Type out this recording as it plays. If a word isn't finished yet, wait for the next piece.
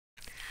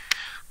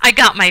I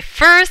got my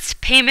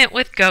first payment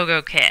with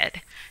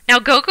Gogokid. Now,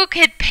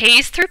 Gogokid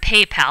pays through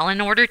PayPal in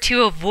order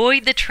to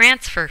avoid the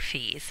transfer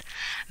fees.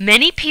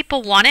 Many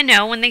people want to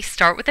know when they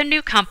start with a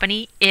new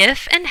company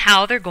if and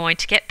how they're going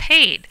to get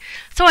paid.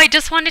 So I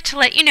just wanted to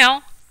let you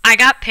know I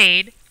got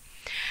paid.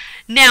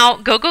 Now,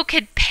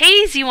 Gogokid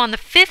pays you on the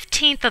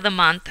 15th of the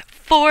month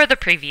for the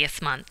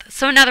previous month.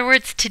 So in other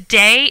words,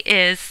 today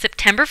is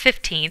September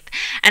 15th,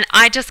 and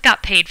I just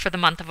got paid for the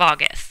month of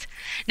August.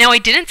 Now, I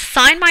didn't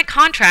sign my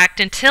contract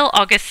until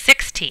August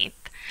 16th.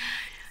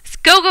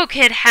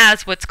 Gogokid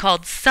has what's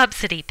called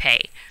subsidy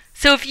pay.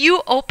 So if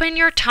you open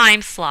your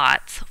time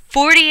slots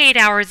 48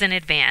 hours in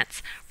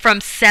advance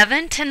from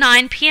 7 to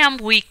 9 p.m.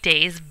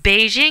 weekdays,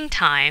 Beijing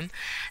time,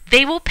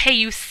 they will pay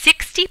you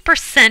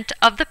 60%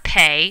 of the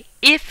pay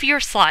if your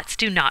slots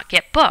do not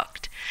get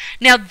booked.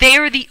 Now, they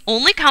are the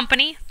only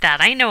company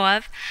that I know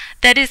of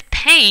that is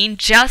paying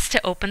just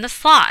to open the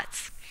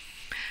slots.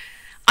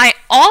 I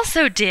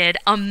also did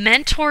a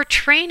mentor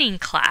training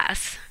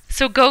class.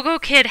 So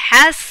Gogokid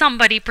has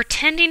somebody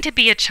pretending to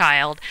be a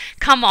child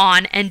come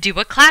on and do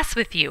a class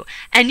with you,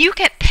 and you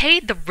get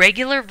paid the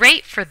regular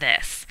rate for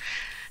this.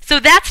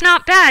 So that's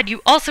not bad.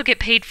 You also get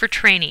paid for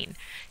training.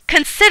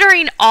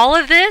 Considering all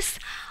of this,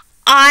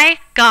 I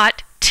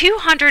got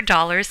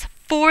 $200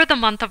 for the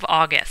month of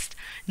August.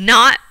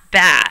 Not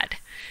bad.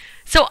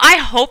 So I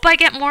hope I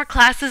get more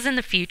classes in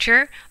the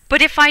future,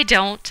 but if I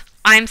don't,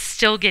 I'm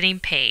still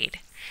getting paid.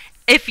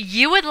 If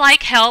you would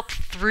like help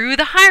through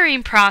the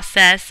hiring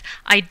process,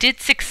 I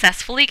did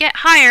successfully get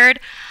hired,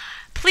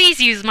 please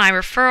use my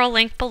referral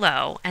link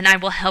below and I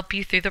will help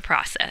you through the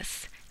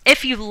process.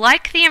 If you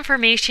like the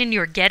information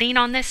you're getting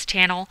on this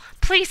channel,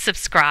 please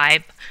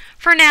subscribe.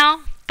 For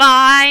now,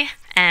 bye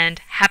and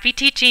happy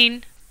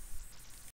teaching!